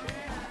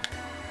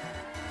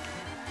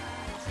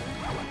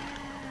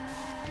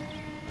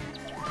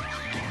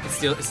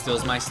 It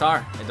steals my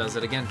star. It does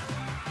it again.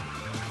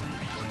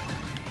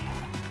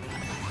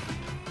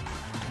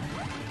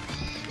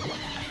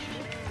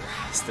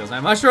 Steals my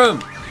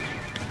mushroom.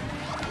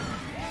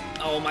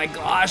 Oh my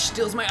gosh,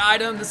 steals my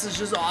item. This is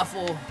just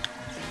awful.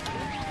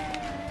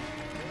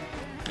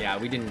 Yeah,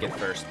 we didn't get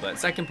first, but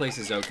second place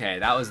is okay.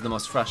 That was the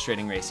most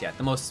frustrating race yet.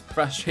 The most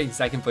frustrating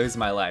second place of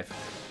my life.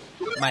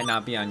 Might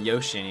not be on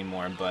Yoshi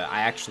anymore, but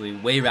I actually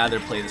way rather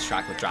play this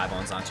track with dry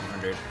bones on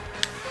 200.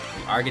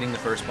 We are getting the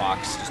first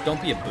box. Just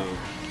don't be a boo.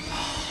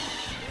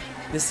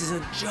 This is a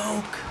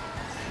joke.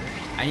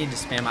 I need to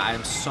spam my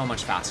items so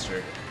much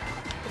faster.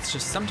 It's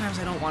just sometimes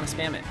I don't want to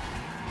spam it.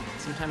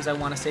 Sometimes I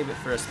want to save it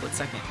for a split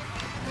second.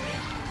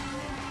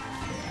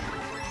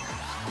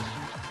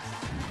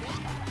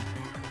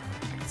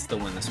 I can still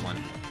win this one.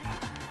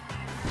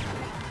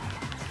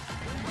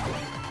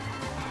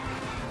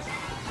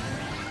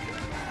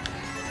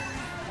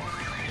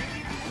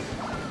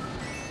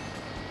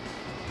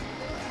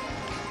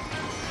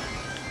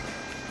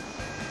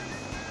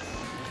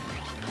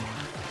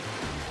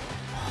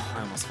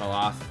 I almost fell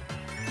off.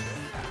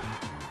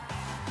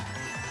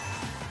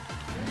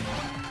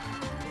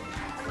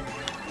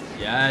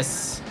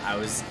 Yes, I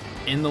was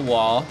in the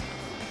wall,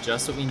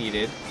 just what we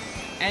needed.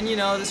 And you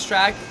know, this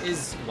track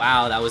is,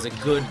 wow, that was a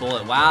good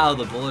bullet. Wow,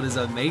 the bullet is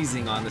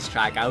amazing on this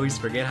track. I always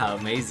forget how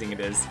amazing it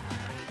is.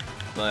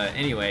 But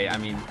anyway, I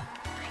mean,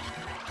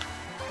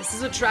 this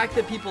is a track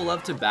that people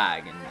love to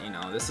bag. And you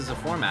know, this is a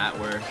format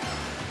where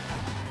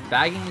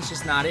bagging is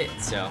just not it.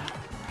 So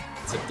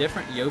it's a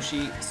different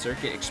Yoshi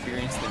circuit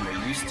experience than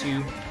we're used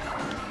to.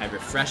 A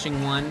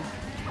refreshing one,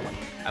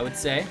 I would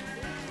say.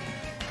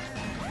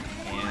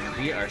 And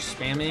we are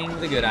spamming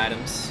the good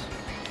items.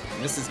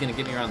 And this is gonna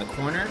get me around the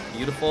corner,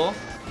 beautiful.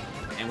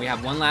 And we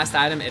have one last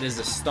item, it is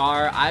a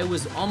star. I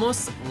was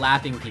almost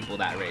lapping people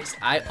that race.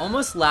 I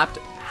almost lapped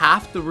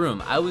half the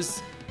room. I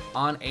was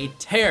on a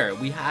tear.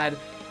 We had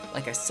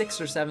like a 6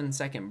 or 7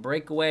 second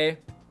breakaway.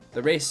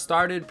 The race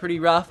started pretty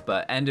rough,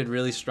 but ended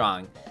really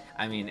strong.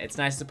 I mean, it's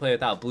nice to play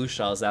without blue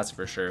shells, that's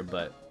for sure,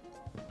 but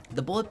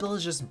the bullet bill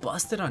is just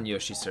busted on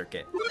Yoshi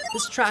Circuit.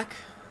 This track,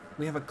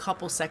 we have a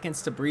couple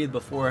seconds to breathe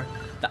before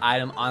the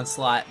item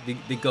onslaught,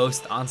 the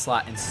ghost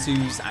onslaught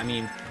ensues. I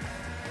mean,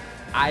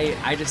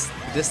 I just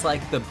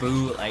dislike the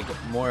boo like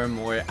more and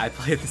more I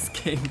play this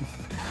game.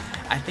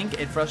 I think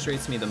it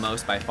frustrates me the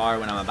most by far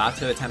when I'm about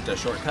to attempt a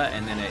shortcut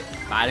and then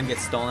my item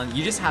gets stolen.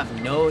 You just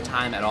have no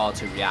time at all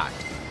to react.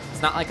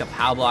 It's not like a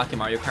POW block in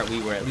Mario Kart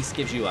Wii where it at least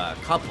gives you a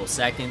couple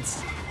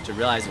seconds to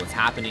realize what's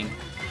happening.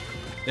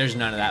 There's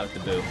none of that with the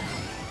boo.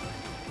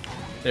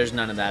 There's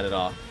none of that at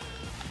all.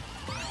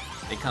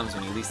 It comes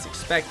when you least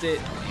expect it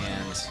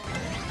and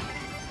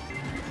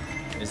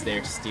is there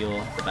to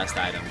steal the best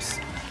items.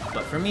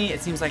 But for me,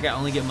 it seems like I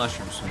only get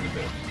mushrooms from the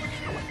boo.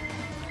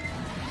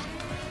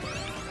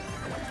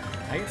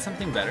 Can I get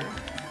something better?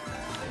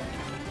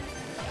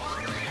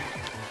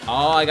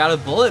 Oh, I got a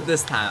bullet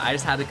this time. I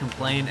just had to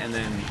complain and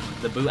then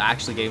the boo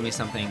actually gave me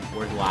something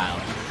worthwhile.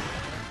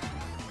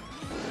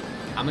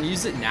 I'm gonna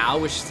use it now,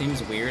 which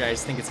seems weird. I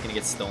just think it's gonna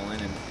get stolen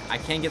and I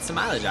can get some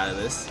mileage out of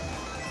this.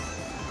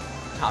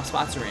 Top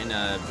spots are in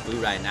a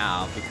blue right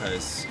now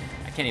because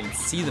I can't even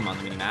see them on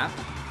the minimap.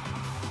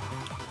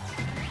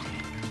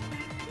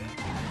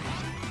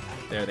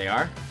 There they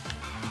are.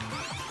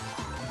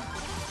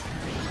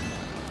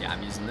 Yeah,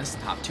 I'm using this.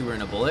 Top 2 are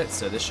in a bullet,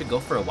 so this should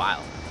go for a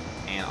while.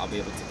 And I'll be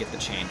able to get the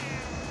chain.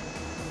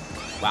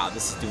 Wow,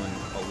 this is doing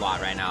a lot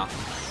right now.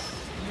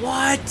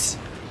 What?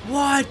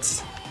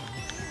 What?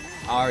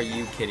 Are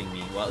you kidding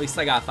me? Well, at least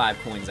I got 5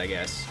 coins, I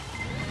guess.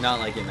 Not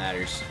like it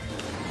matters.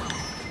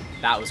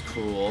 That was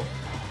cruel.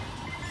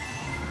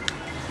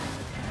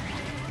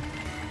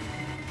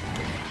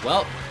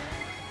 Well,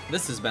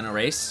 this has been a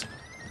race.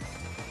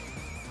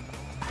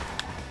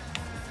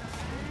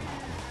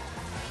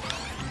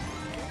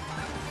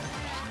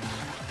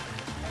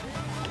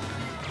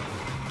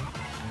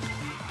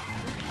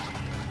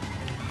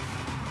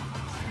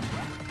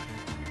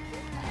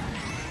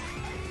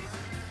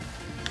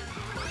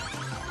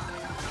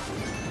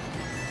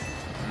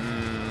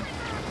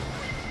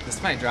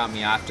 This might drop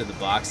me after the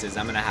boxes.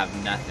 I'm gonna have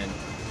nothing.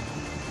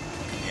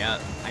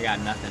 Yep, I got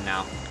nothing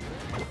now.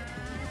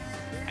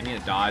 I need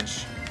a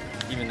dodge.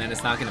 Even then,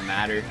 it's not gonna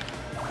matter.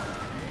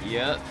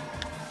 Yep,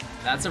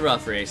 that's a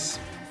rough race.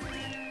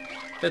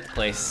 5th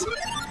place.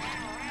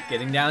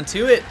 Getting down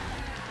to it.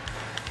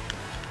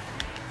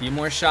 A few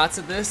more shots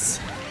at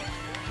this.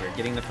 We're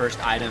getting the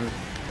first item,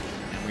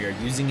 and we are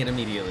using it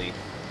immediately.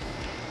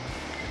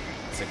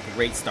 It's a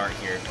great start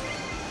here.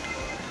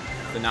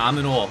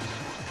 Phenomenal.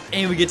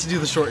 And we get to do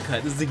the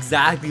shortcut. This is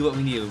exactly what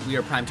we need. We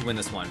are primed to win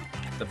this one.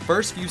 The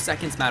first few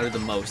seconds matter the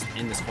most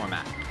in this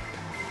format.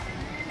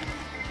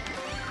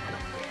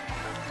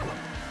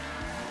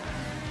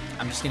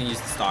 just gonna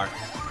use the star.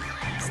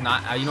 It's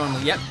not how you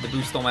normally. Yep, the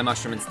boo stole my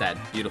mushroom instead.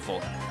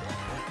 Beautiful.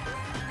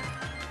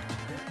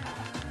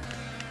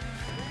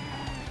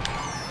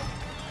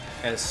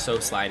 That is so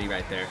slidey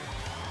right there.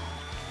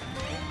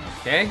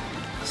 Okay,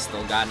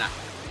 still got not.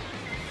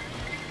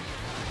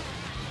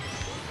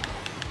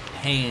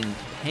 Pain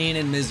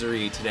and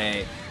misery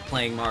today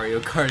playing Mario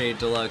Kart 8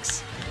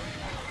 Deluxe.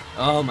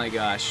 Oh my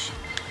gosh.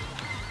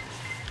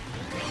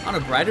 On a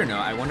brighter note,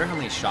 I wonder how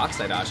many shocks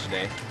I dodged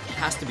today. It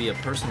has to be a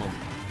personal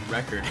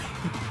record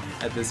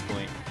at this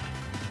point.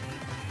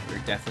 We're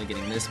definitely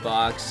getting this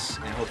box,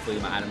 and hopefully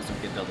my items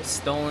don't get double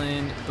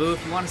stolen. Boo,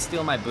 if you want to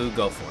steal my boo,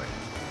 go for it.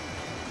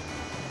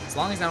 As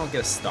long as I don't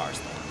get a star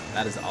stolen.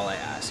 That is all I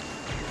ask.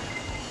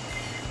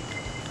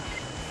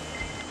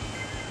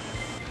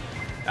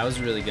 That was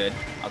really good.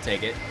 I'll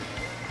take it.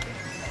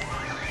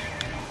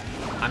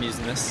 I'm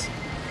using this.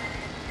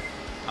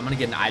 I'm gonna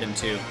get an item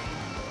too.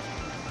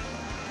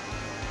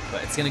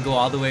 But it's gonna go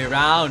all the way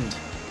around.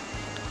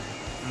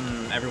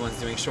 Everyone's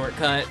doing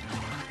shortcut.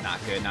 Not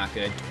good, not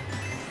good.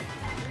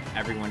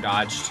 Everyone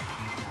dodged.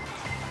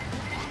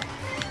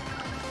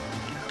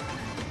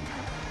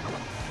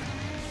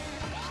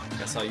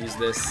 Guess I'll use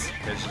this.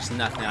 There's just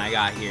nothing I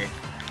got here.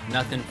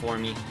 Nothing for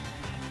me.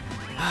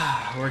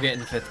 We're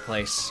getting 5th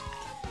place.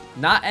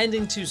 Not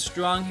ending too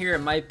strong here. It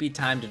might be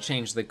time to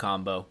change the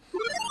combo.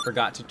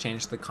 Forgot to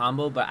change the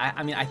combo, but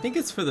I mean, I think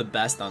it's for the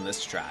best on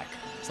this track.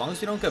 As long as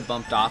we don't get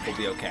bumped off, we'll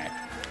be okay.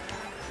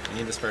 We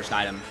need this first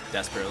item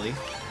desperately.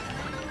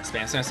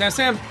 Spam, spam, spam,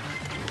 spam!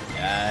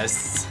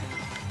 Yes!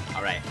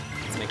 Alright,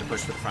 let's make a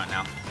push for the front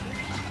now.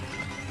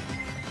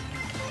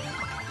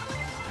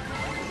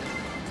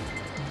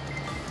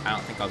 I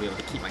don't think I'll be able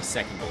to keep my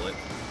second bullet.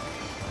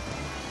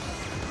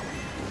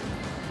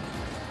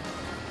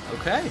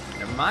 Okay,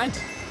 never mind.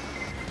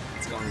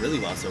 It's going really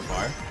well so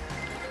far.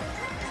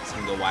 It's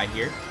gonna go wide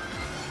here.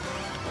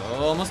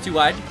 Oh, almost too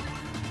wide.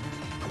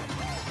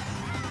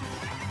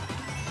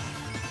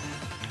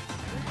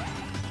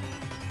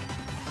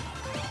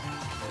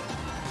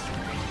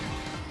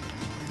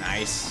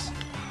 Nice.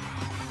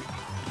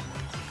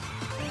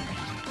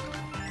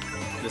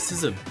 This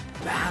is a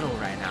battle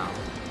right now.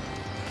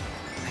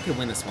 I could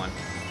win this one.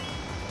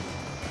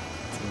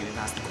 It's gonna get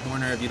past the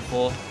corner,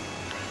 beautiful.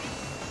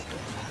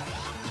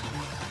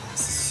 This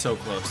is so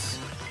close.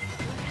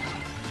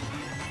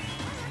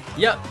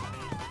 Yep.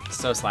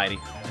 So slidey.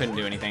 Couldn't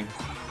do anything.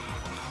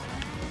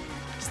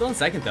 Still in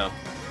second though.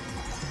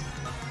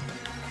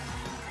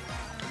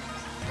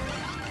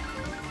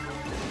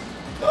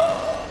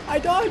 I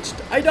dodged!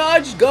 I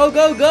dodged! Go,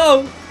 go,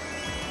 go!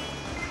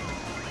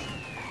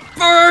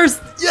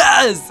 First!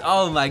 Yes!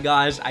 Oh my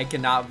gosh, I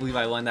cannot believe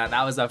I won that.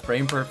 That was a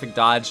frame perfect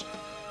dodge.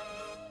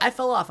 I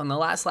fell off on the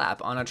last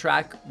lap on a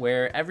track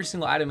where every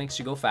single item makes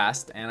you go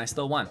fast, and I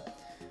still won.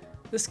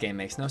 This game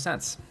makes no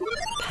sense.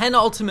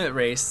 Penultimate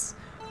race,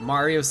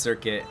 Mario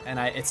Circuit, and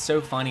it's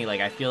so funny,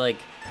 like I feel like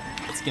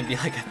it's gonna be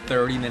like a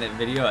 30-minute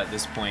video at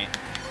this point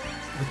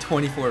with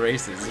 24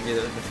 races. It's gonna be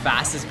the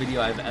fastest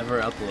video I've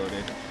ever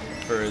uploaded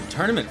for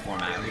tournament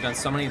format. We've done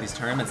so many of these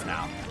tournaments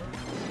now,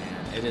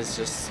 and it is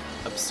just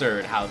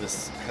absurd how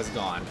this has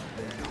gone,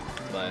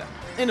 but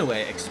in a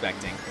way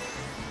expecting.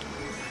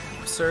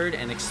 Absurd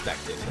and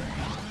expected.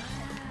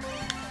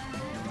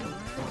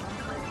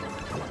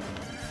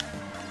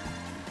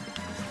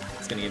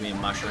 It's gonna give me a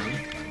mushroom.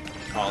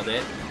 Called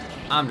it.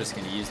 I'm just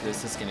gonna use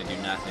this. It's gonna do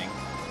nothing.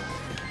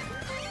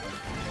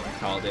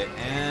 Called it,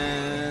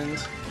 and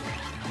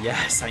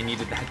yes, I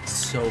needed that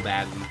so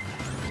badly.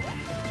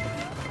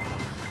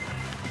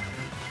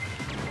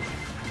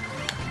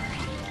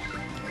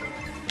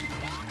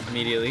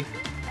 Immediately.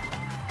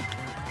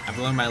 I've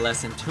learned my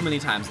lesson too many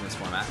times in this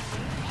format.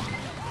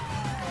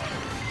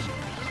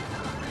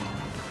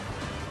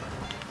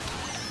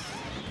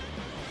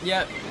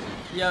 Yep,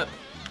 yep.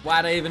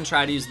 Why'd I even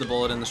try to use the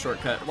bullet in the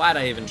shortcut? Why'd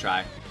I even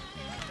try?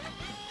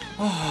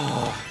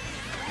 Oh.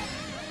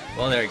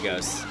 Well, there it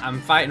goes. I'm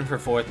fighting for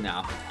 4th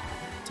now.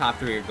 Top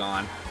 3 are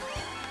gone.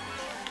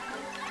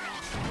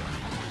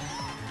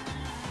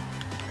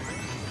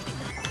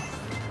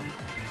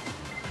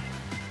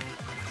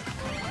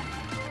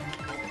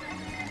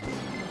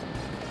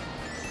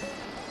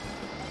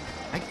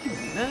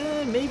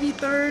 Maybe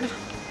 3rd?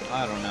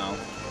 I don't know.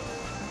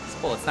 This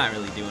bullet's not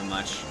really doing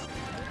much.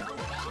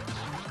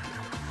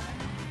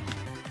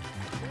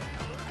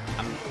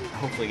 I'm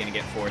hopefully gonna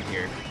get 4th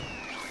here.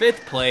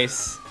 5th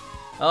place.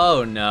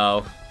 Oh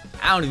no.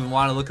 I don't even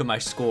want to look at my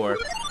score.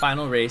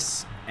 Final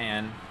race,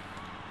 and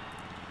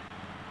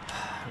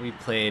we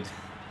played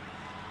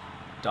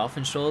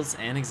Dolphin Shoals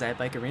and Excite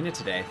Bike Arena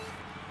today.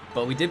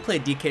 But we did play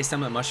DK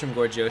Summit Mushroom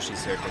Gorge Yoshi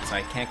Circuit, so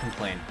I can't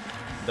complain.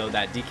 Though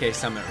that DK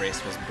Summit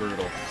race was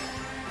brutal.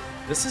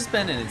 This has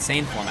been an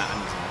insane format.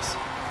 I'm using this.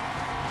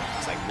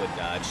 Looks like wood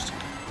dodged.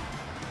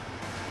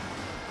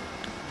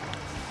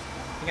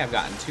 I think I've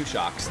gotten 2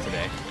 shocks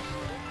today.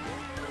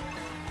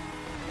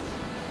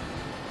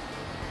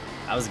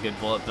 That was a good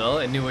bullet bill.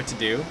 It knew what to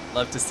do.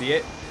 Love to see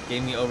it.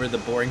 Gave me over the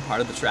boring part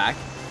of the track.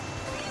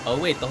 Oh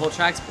wait, the whole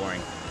track's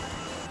boring.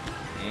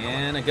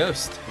 And a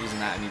ghost. Using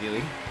that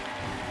immediately.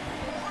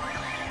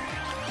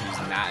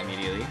 Using that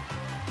immediately.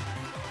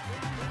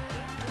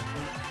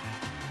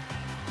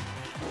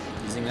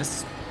 Using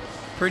this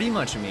pretty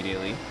much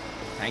immediately.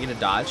 Can I get a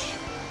dodge?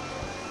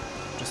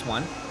 Just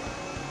one.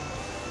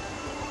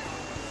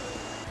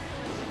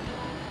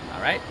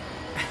 Alright.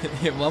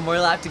 One more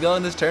lap to go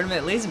in this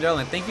tournament. Ladies and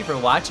gentlemen, thank you for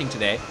watching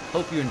today.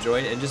 Hope you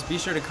enjoyed it, and just be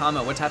sure to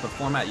comment what type of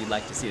format you'd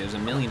like to see. There's a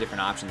million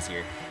different options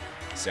here.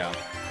 So,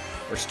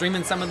 we're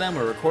streaming some of them,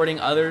 we're recording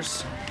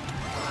others.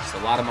 Just a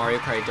lot of Mario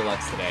Kart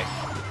Deluxe today.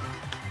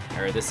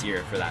 Or this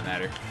year, for that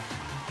matter.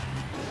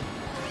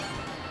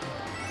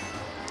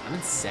 I'm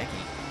in second.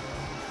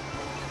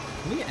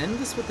 Can we end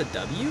this with a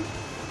W?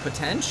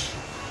 Potential?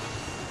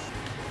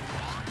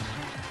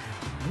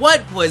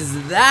 What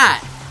was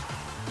that?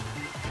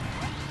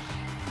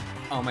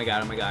 Oh my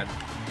god, oh my god.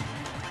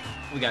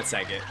 We got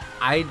second.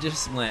 I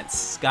just went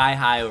sky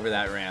high over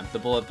that ramp. The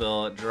bullet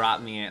bill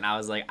dropped me and I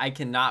was like, I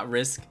cannot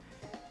risk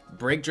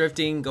brake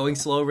drifting, going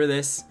slow over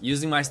this,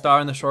 using my star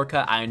in the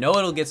shortcut. I know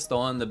it'll get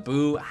stolen. The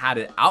boo had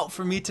it out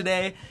for me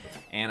today,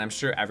 and I'm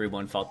sure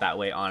everyone felt that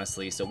way,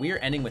 honestly. So we are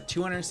ending with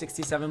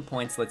 267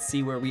 points. Let's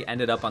see where we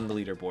ended up on the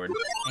leaderboard.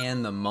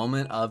 And the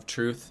moment of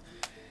truth.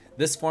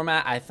 This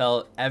format, I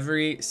felt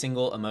every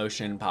single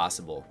emotion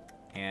possible.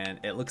 And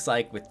it looks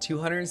like with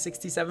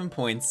 267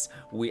 points,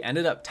 we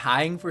ended up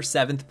tying for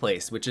 7th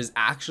place, which is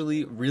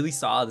actually really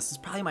solid. This is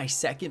probably my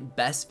second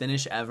best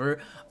finish ever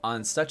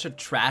on such a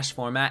trash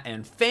format.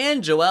 And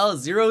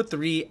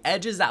FanJoel03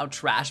 edges out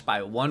trash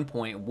by 1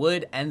 point.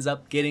 Wood ends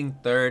up getting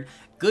 3rd.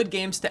 Good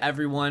games to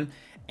everyone.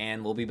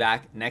 And we'll be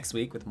back next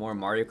week with more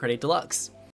Mario Kart 8 Deluxe.